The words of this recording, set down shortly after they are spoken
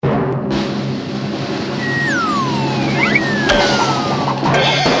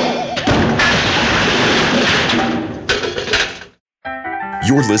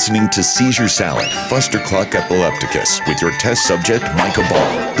You're listening to Seizure Salad, Fustercluck Epilepticus, with your test subject, Micah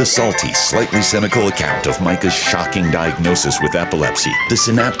Ball. The salty, slightly cynical account of Micah's shocking diagnosis with epilepsy, the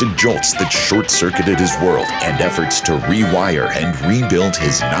synaptic jolts that short-circuited his world, and efforts to rewire and rebuild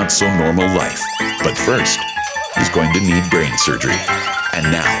his not-so-normal life. But first, he's going to need brain surgery.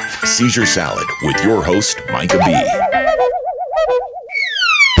 And now, Seizure Salad with your host, Micah B.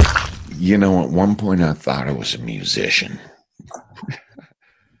 You know, at one point I thought I was a musician.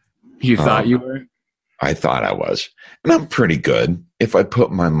 You thought you were? I thought I was. And I'm pretty good. If I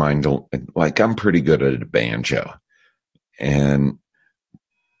put my mind to, I'm pretty good at a banjo. And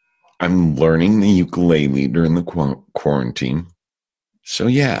I'm learning the ukulele during the quarantine. So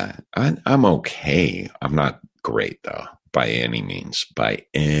yeah, I'm okay. I'm not great though, by any means. By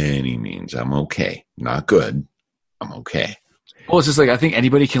any means, I'm okay. Not good. I'm okay. Well, it's just like I think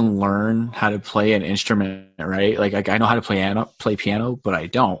anybody can learn how to play an instrument, right? Like I know how to play piano, but I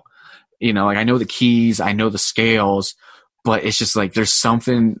don't. You know, like I know the keys, I know the scales, but it's just like there's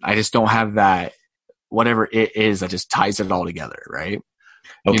something I just don't have that whatever it is that just ties it all together, right?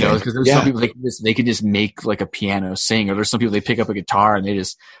 Okay. You know, because there's some people they can just make like a piano sing, or there's some people they pick up a guitar and they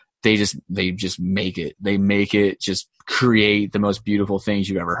just make it. They make it just create the most beautiful things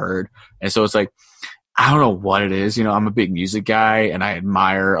you've ever heard. And so it's like I don't know what it is. You know, I'm a big music guy and I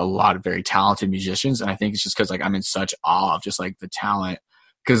admire a lot of very talented musicians. And I think it's just because like I'm in such awe of just like the talent.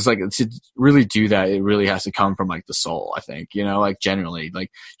 Because like to really do that, it really has to come from like the soul. I think, you know, like generally, like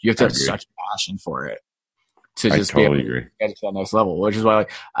you have to have such passion for it to just be able to get to that next level. Which is why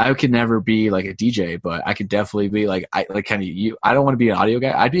like I could never be like a DJ, but I could definitely be like I don't want to be an audio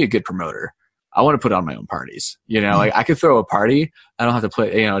guy. I'd be a good promoter. I want to put on my own parties. You know, like I could throw a party. I don't have to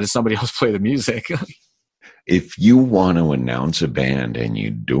play. You know, just somebody else play the music. If you want to announce a band and you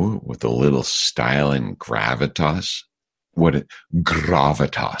do it with a little style and gravitas. Gravitas.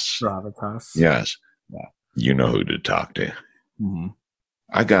 Yes. Yeah. You know who to talk to. Mm-hmm.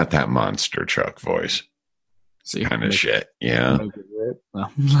 I got that monster truck voice. So kind of shit. Yeah.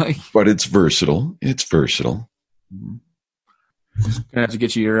 But it's versatile. Mm-hmm. Gonna have to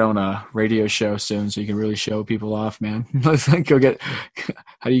get you your own radio show soon so you can really show people off, man. Let's like go get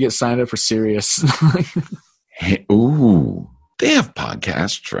how do you get signed up for Sirius? Hey, ooh. They have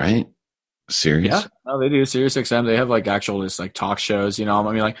podcasts, right? Sirius? Yeah, no, they do. Sirius XM, they have like actual just like talk shows, you know.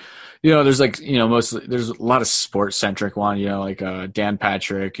 I mean, like, you know, there's like, you know, mostly there's a lot of sports centric one, you know, like Dan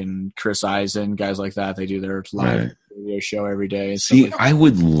Patrick and Chris Eisen, guys like that. They do their live radio show every day. See, like I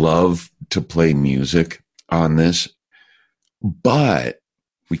would love to play music on this, but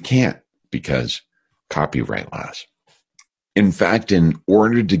we can't because copyright laws. In fact, in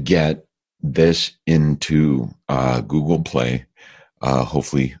order to get this into Google Play,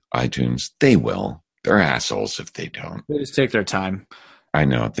 hopefully iTunes, they will. They're assholes if they don't. They just take their time. I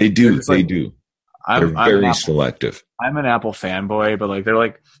know. They do. They do. They're very selective. I'm an Apple fanboy, but like they're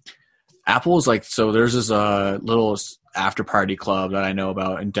like Apple's like so there's this little after party club that I know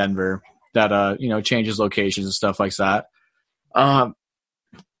about in Denver that you know changes locations and stuff like that. And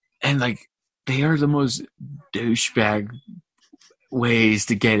like they are the most douchebag ways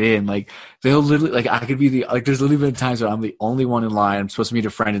to get in. Like they'll literally like I could be there's literally been times where I'm the only one in line. I'm supposed to meet a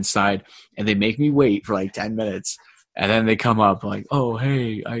friend inside and they make me wait for like 10 minutes and then they come up like, oh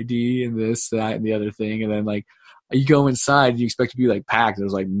hey, ID and this, that, and the other thing, and then like you go inside and you expect to be like packed.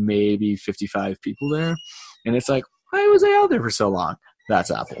 There's like maybe 55 people there and it's like, why was I out there for so long?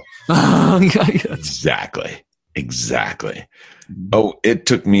 That's Apple. Exactly. Oh, it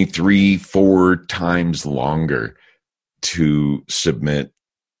took me 3-4 times longer to submit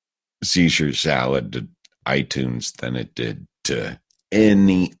Seizure Salad to iTunes than it did to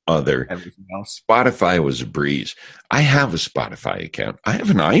any other. Everything else. Spotify was a breeze. I have a Spotify account. I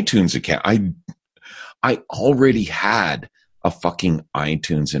have an iTunes account. I already had a fucking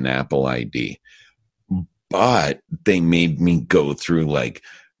iTunes and Apple ID, but they made me go through like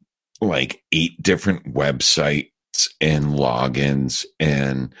 8 different websites and logins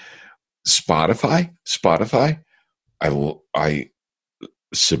and Spotify. I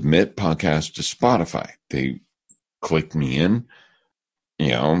submit podcast to Spotify. They click me in. You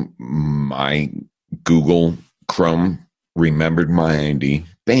know, my Google Chrome remembered my ID.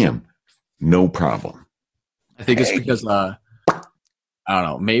 Bam. No problem. I think it's because, I don't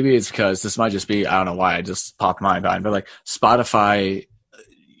know, maybe it's because this might just be, I don't know why I just popped my mind, but like Spotify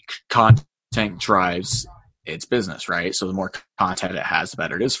content drives its business, right? So the more content it has, the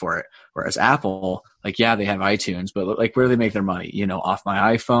better it is for it. Whereas Apple, like, yeah, they have iTunes, but like, where do they make their money? You know, off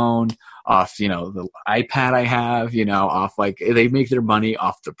my iPhone, off, you know, the iPad I have, you know, off like, they make their money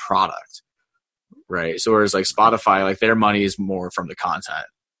off the product, right? So whereas like Spotify, like their money is more from the content.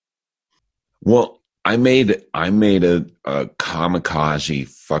 Well, I made a kamikaze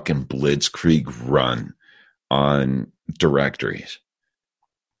fucking blitzkrieg run on directories.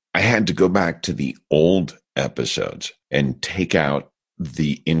 I had to go back to the old episodes and take out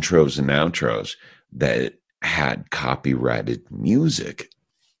the intros and outros that had copyrighted music.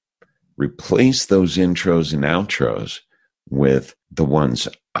 Replace those intros and outros with the ones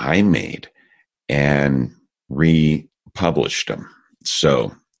I made and republished them.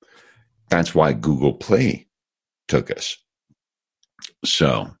 So that's why Google Play took us.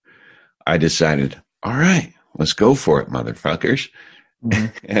 So I decided, all right, let's go for it, motherfuckers.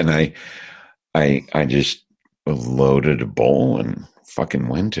 Mm-hmm. And I just loaded a bowl and fucking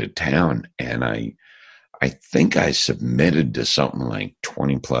went to town. And I think I submitted to something like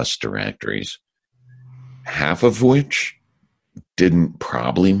 20 plus directories, half of which didn't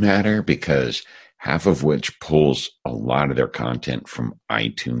probably matter because half of which pulls a lot of their content from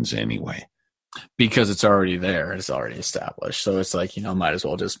iTunes anyway. Because it's already there. It's already established. So it's like, might as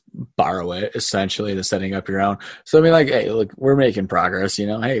well just borrow it essentially to setting up your own. So I mean, like, hey, look, we're making progress,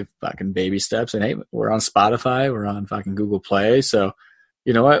 hey, fucking baby steps. And hey, we're on Spotify. We're on fucking Google Play. So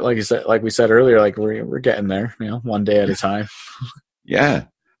you know what? Like we said earlier, like we're getting there, one day at a time. Yeah.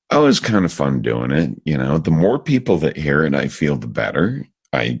 Oh, it's kind of fun doing it. The more people that hear it, I feel the better.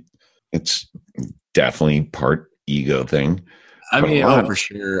 It's definitely part ego thing. I mean, for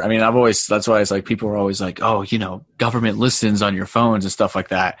sure. I mean, that's why it's like people are always like, oh, government listens on your phones and stuff like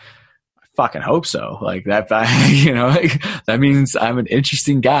that. I fucking hope so. Like that, that means I'm an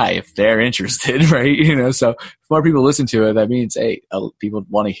interesting guy if they're interested, right? So if more people listen to it, that means, hey, people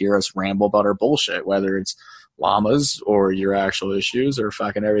want to hear us ramble about our bullshit, whether it's llamas or your actual issues or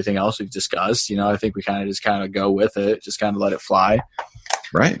fucking everything else we've discussed. I think we kind of go with it, just kind of let it fly.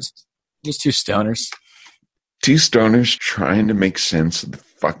 Right. Just two stoners. Two stoners trying to make sense of the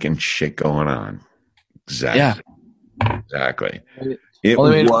fucking shit going on. Exactly. Yeah. Exactly. It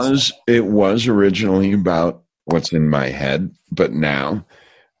was originally about what's in my head, but now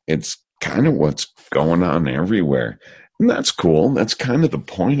it's kind of what's going on everywhere. And that's cool. That's kind of the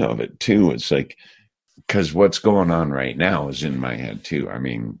point of it too. It's like, because what's going on right now is in my head too. I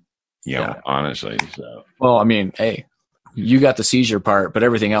mean, honestly. So. Well, I mean, hey, you got the seizure part, but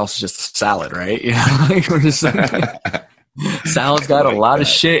everything else is just a salad, right? Like we're just salad's got a lot of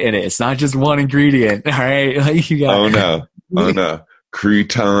shit in it. It's not just one ingredient, all right? Like you got. Oh no,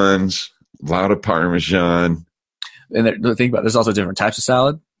 croutons, a lot of Parmesan. And the thing about there's also different types of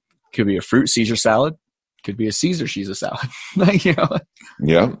salad. Could be a fruit Caesar salad. Could be a Caesar salad.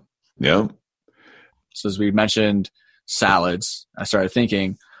 Yeah. So as we mentioned salads, I started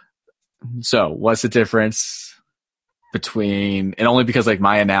thinking. So what's the difference between, and only because like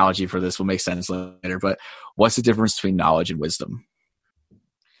my analogy for this will make sense later, but what's the difference between knowledge and wisdom?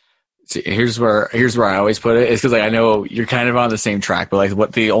 See, here's where I always put it is because like I know you're kind of on the same track, but like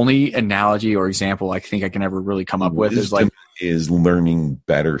what the only analogy or example I think I can ever really come up with is learning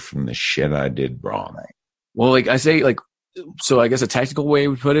better from the shit I did wrong. Well, like I say, like, so I guess a technical way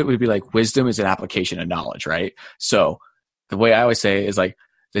we put it would be like wisdom is an application of knowledge, right? So the way I always say it is like,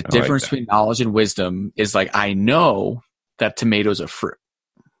 the difference between knowledge and wisdom is like, I know that tomatoes are fruit.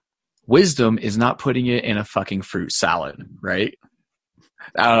 Wisdom is not putting it in a fucking fruit salad, right?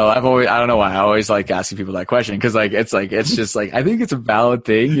 I don't know. I don't know why I always like asking people that question. Cause it's just like, I think it's a valid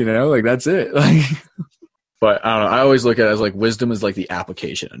thing, like that's it. Like, but I don't know. I always look at it as like wisdom is like the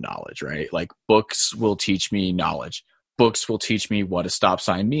application of knowledge, right? Like books will teach me knowledge. Books will teach me what a stop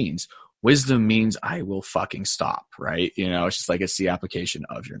sign means. Wisdom means I will fucking stop, right? It's just like it's the application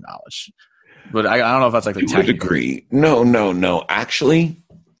of your knowledge. But I don't know if that's like the technical. I would agree. No. Actually,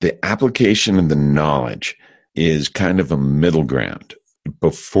 the application of the knowledge is kind of a middle ground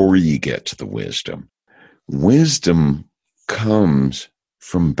before you get to the wisdom. Wisdom comes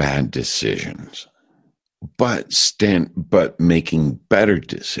from bad decisions, but making better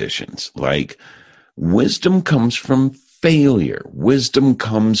decisions. Like wisdom comes from failure. Wisdom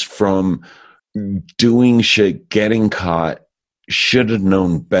comes from doing shit, getting caught, should have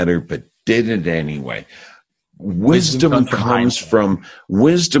known better, but did it anyway. Wisdom comes from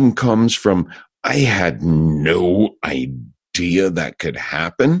I had no idea that could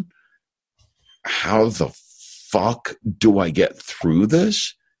happen. How the fuck do I get through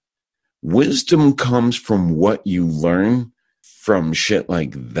this? Wisdom comes from what you learn from shit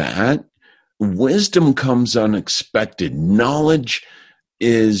like that. Wisdom comes unexpected. Knowledge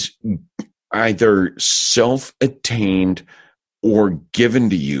is either self-attained or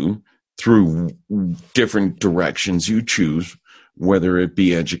given to you through different directions you choose, whether it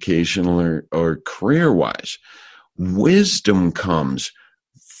be educational or career-wise. Wisdom comes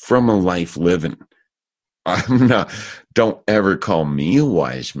from a life living. Don't ever call me a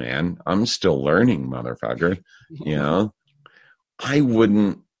wise man. I'm still learning, motherfucker. You know, I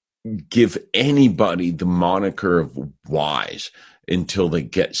wouldn't give anybody the moniker of wise until they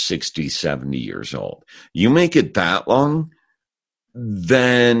get 60, 70 years old. You make it that long,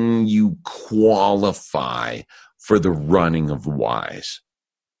 then you qualify for the running of wise.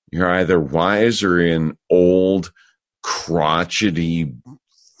 You're either wise or an old, crotchety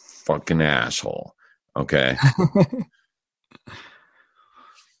fucking asshole. Okay.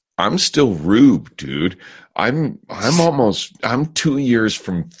 I'm still Rube, dude. I'm 2 years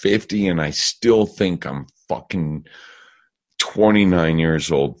from 50 and I still think I'm fucking 29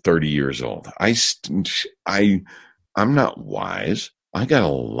 years old, 30 years old. I'm not wise. I got a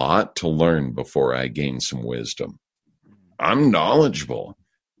lot to learn before I gain some wisdom. I'm knowledgeable.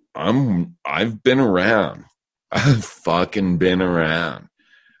 I've been around. I've fucking been around.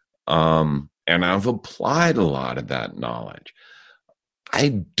 And I've applied a lot of that knowledge.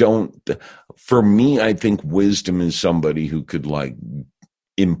 For me, I think wisdom is somebody who could like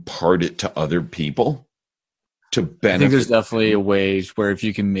impart it to other people to benefit. I think there's definitely a way where if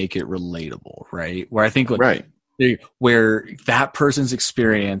you can make it relatable, right? Where I think like, right. Where that person's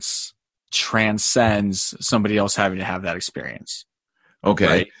experience transcends somebody else having to have that experience. Okay.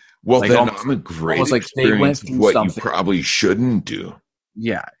 Right? Well, like then almost, I'm a great like experience of what something you probably shouldn't do.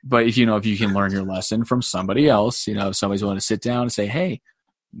 Yeah. But if you can learn your lesson from somebody else, if somebody's willing to sit down and say, hey,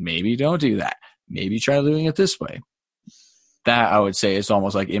 maybe don't do that. Maybe try doing it this way. That I would say is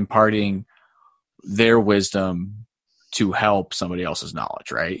almost like imparting their wisdom to help somebody else's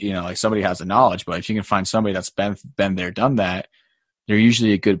knowledge, right? Like somebody has the knowledge, but if you can find somebody that's been there, done that, they're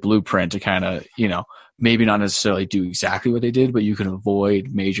usually a good blueprint to kind of, maybe not necessarily do exactly what they did, but you can avoid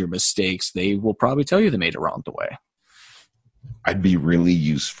major mistakes. They will probably tell you they made it wrong the way. I'd be really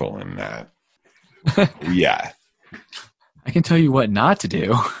useful in that. Yeah. I can tell you what not to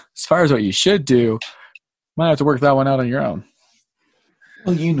do. As far as what you should do, might have to work that one out on your own.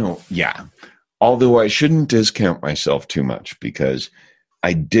 Well, yeah. Although I shouldn't discount myself too much because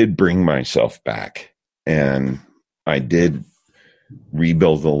I did bring myself back and I did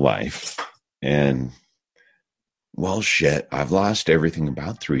rebuild a life. And, well, shit, I've lost everything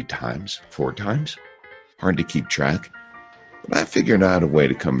about 4 times. Hard to keep track. But I figured out a way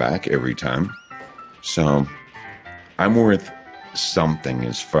to come back every time. So I'm worth something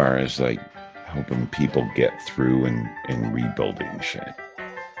as far as like helping people get through and rebuilding shit.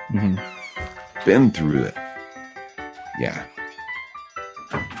 Mm-hmm. Been through it. Yeah.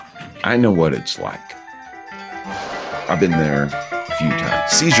 I know what it's like. I've been there a few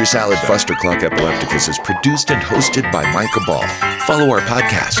times. Seizure Salad Fuster Clock Epilepticus is produced and hosted by Micah Ball. Follow our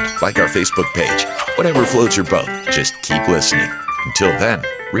podcast, like our Facebook page. Whatever floats your boat, just keep listening. Until then,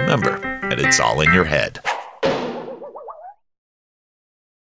 remember that it's all in your head.